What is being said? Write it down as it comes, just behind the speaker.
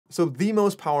So the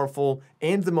most powerful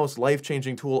and the most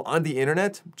life-changing tool on the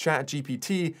internet, Chat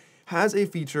GPT, has a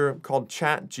feature called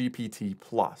Chat GPT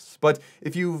Plus. But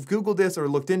if you've Googled this or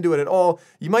looked into it at all,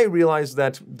 you might realize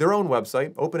that their own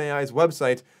website, OpenAI's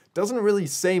website, doesn't really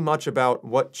say much about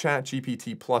what Chat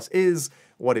GPT Plus is,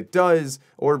 what it does,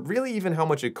 or really even how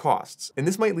much it costs. And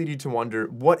this might lead you to wonder,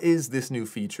 what is this new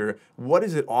feature? What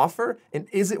does it offer? And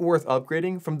is it worth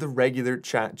upgrading from the regular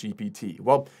Chat GPT?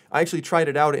 Well, I actually tried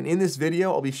it out, and in this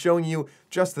video, I'll be showing you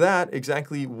just that,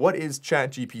 exactly what is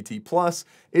Chat GPT Plus,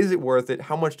 is it worth it,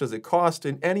 how much does it cost,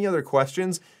 and any other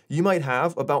questions you might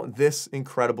have about this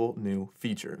incredible new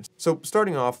feature. So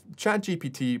starting off,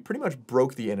 ChatGPT pretty much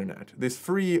broke the internet. This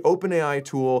free OpenAI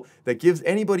tool that gives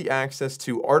anybody access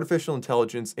to artificial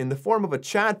intelligence in the form of a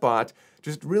chatbot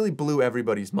just really blew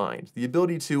everybody's mind. The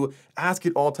ability to ask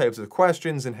it all types of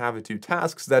questions and have it do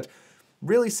tasks that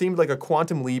really seemed like a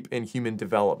quantum leap in human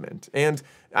development. And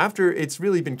after it's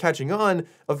really been catching on,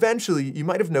 eventually you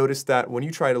might have noticed that when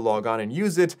you try to log on and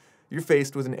use it, you're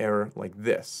faced with an error like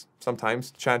this.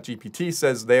 Sometimes ChatGPT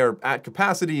says they are at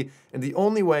capacity, and the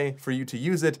only way for you to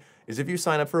use it is if you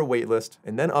sign up for a waitlist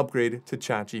and then upgrade to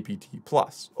ChatGPT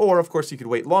Plus. Or, of course, you could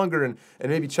wait longer and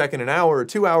maybe check in an hour or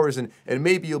 2 hours, and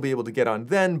maybe you'll be able to get on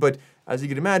then. But as you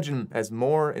can imagine, as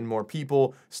more and more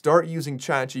people start using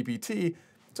ChatGPT,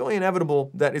 it's only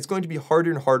inevitable that it's going to be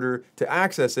harder and harder to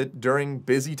access it during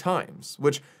busy times,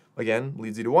 which, again,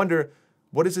 leads you to wonder,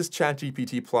 what is this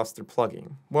ChatGPT Plus they're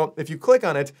plugging? Well, if you click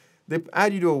on it, they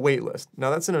add you to a waitlist. Now,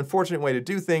 that's an unfortunate way to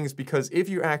do things because if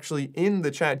you're actually in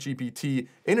the ChatGPT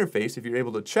interface, if you're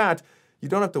able to chat, you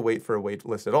don't have to wait for a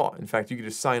waitlist at all. In fact, you can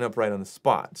just sign up right on the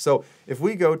spot. So if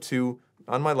we go to,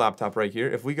 on my laptop right here,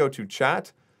 if we go to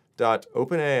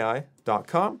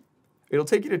chat.openai.com, it'll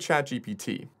take you to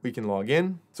ChatGPT. We can log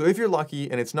in. So if you're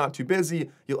lucky and it's not too busy,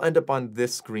 you'll end up on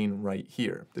this screen right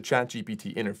here, the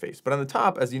ChatGPT interface. But on the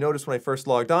top, as you noticed when I first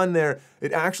logged on there,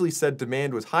 it actually said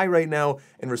demand was high right now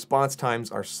and response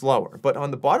times are slower. But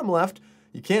on the bottom left,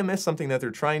 you can't miss something that they're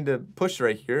trying to push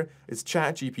right here. It's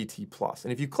ChatGPT Plus.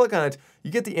 And if you click on it,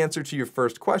 you get the answer to your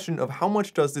first question of how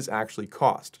much does this actually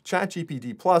cost?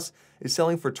 ChatGPT Plus is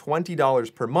selling for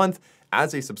 $20 per month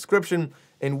as a subscription.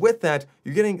 And with that,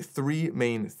 you're getting three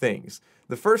main things.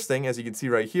 The first thing, as you can see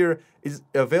right here, is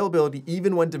availability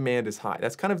even when demand is high.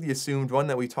 That's kind of the assumed one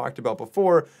that we talked about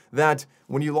before, that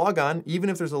when you log on, even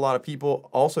if there's a lot of people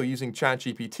also using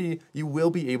ChatGPT, you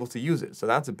will be able to use it. So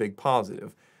that's a big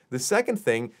positive. The second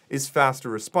thing is faster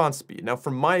response speed. Now,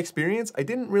 from my experience, I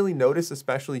didn't really notice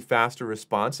especially faster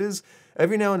responses.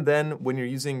 Every now and then when you're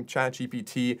using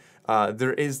ChatGPT,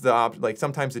 there is the option, like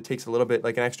sometimes it takes a little bit,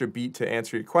 like an extra beat to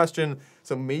answer your question.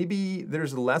 So maybe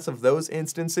there's less of those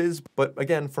instances. But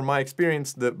again, from my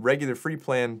experience, the regular free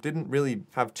plan didn't really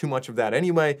have too much of that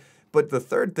anyway. But the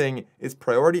third thing is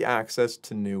priority access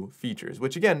to new features,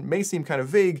 which again, may seem kind of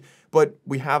vague, but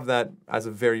we have that as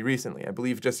of very recently. I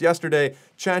believe just yesterday,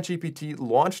 ChatGPT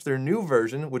launched their new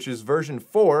version, which is version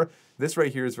 4. This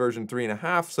right here is version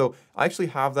 3.5, so I actually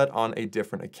have that on a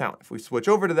different account. If we switch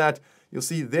over to that, you'll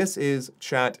see this is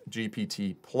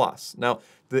ChatGPT Plus. Now,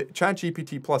 the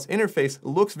ChatGPT Plus interface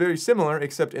looks very similar,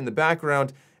 except in the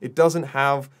background, it doesn't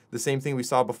have the same thing we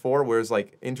saw before, whereas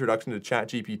like introduction to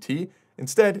ChatGPT.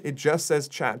 Instead, it just says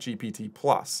ChatGPT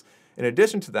Plus. In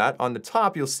addition to that, on the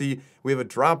top, you'll see we have a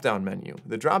drop-down menu.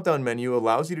 The drop-down menu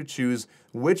allows you to choose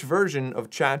which version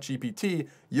of ChatGPT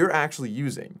you're actually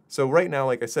using. So right now,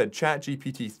 like I said,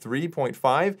 ChatGPT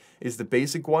 3.5 is the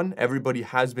basic one everybody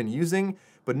has been using,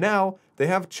 but now they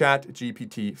have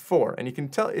ChatGPT 4, and you can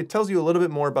tell it tells you a little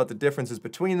bit more about the differences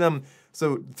between them.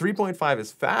 So 3.5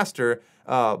 is faster,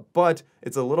 but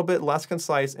it's a little bit less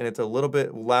concise and it's a little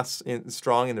bit less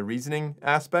strong in the reasoning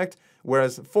aspect,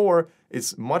 whereas 4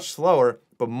 is much slower,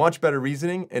 but much better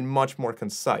reasoning and much more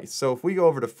concise. So if we go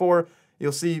over to 4,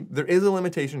 you'll see there is a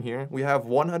limitation here. We have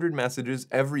 100 messages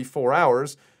every 4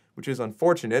 hours, which is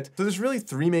unfortunate. So there's really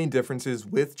three main differences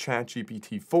with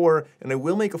ChatGPT 4, and I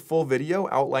will make a full video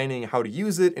outlining how to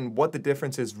use it and what the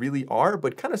differences really are,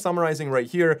 but kind of summarizing right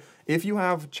here, if you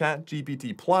have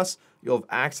ChatGPT Plus, you'll have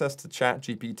access to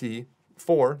ChatGPT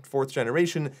 4, 4th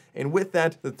generation, and with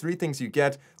that, the three things you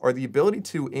get are the ability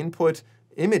to input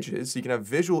images, so you can have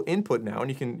visual input now,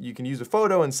 and you can use a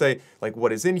photo and say like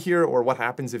what is in here or what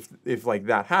happens if like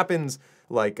that happens.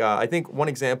 Like I think one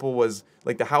example was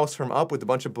like the house from Up with a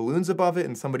bunch of balloons above it,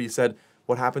 and somebody said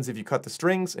what happens if you cut the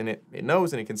strings, and it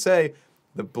knows and it can say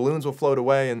the balloons will float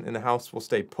away and the house will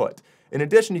stay put. In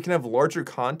addition, you can have larger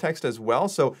context as well.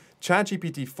 So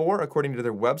ChatGPT 4, according to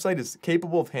their website, is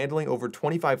capable of handling over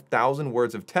 25,000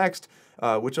 words of text,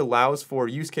 which allows for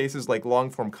use cases like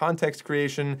long-form context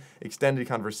creation, extended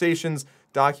conversations,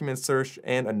 document search,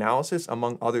 and analysis,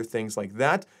 among other things like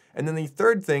that. And then the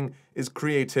third thing is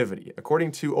creativity.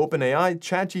 According to OpenAI,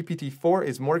 ChatGPT 4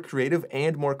 is more creative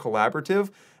and more collaborative.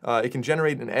 It can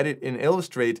generate and edit and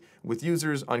illustrate with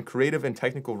users on creative and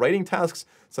technical writing tasks,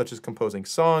 such as composing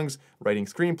songs, writing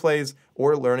screenplays,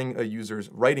 or learning a user's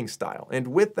writing style. And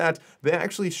with that, they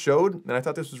actually showed, and I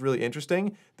thought this was really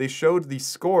interesting, they showed the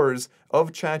scores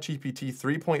of ChatGPT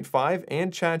 3.5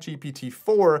 and ChatGPT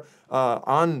 4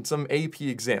 on some AP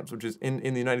exams, which is in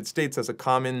the United States as a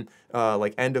common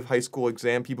like end of high school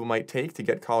exam people might take to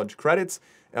get college credits.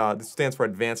 This stands for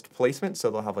advanced placement, so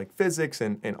they'll have like physics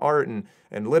and art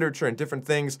and literature and different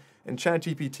things. And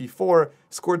ChatGPT 4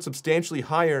 scored substantially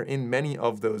higher in many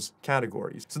of those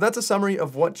categories. So that's a summary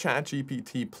of what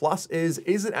ChatGPT Plus is.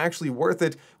 Is it actually worth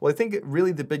it? Well, I think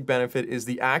really the big benefit is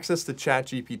the access to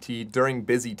ChatGPT during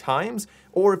busy times,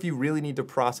 or if you really need to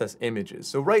process images.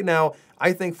 So right now,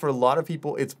 I think for a lot of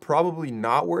people, it's probably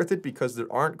not worth it because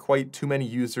there aren't quite too many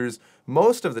users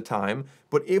most of the time.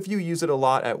 But if you use it a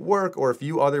lot at work, or if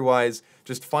you otherwise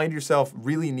just find yourself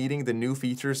really needing the new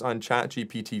features on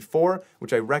ChatGPT 4,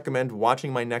 which I recommend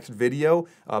watching my next video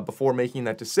before making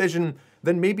that decision,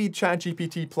 then maybe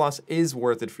ChatGPT Plus is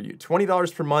worth it for you.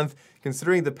 $20 per month,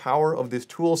 considering the power of this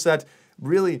tool set,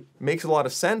 really makes a lot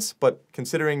of sense. But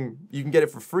considering you can get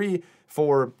it for free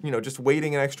for, just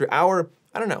waiting an extra hour,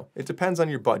 I don't know. It depends on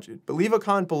your budget. But leave a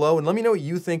comment below and let me know what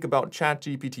you think about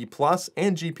ChatGPT Plus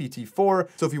and GPT-4.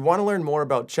 So if you want to learn more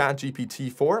about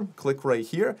ChatGPT 4, click right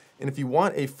here. And if you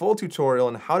want a full tutorial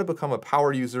on how to become a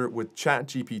power user with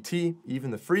ChatGPT,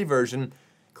 even the free version,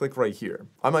 click right here.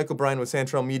 I'm Michael Bryan with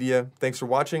Santrel Media. Thanks for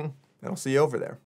watching, and I'll see you over there.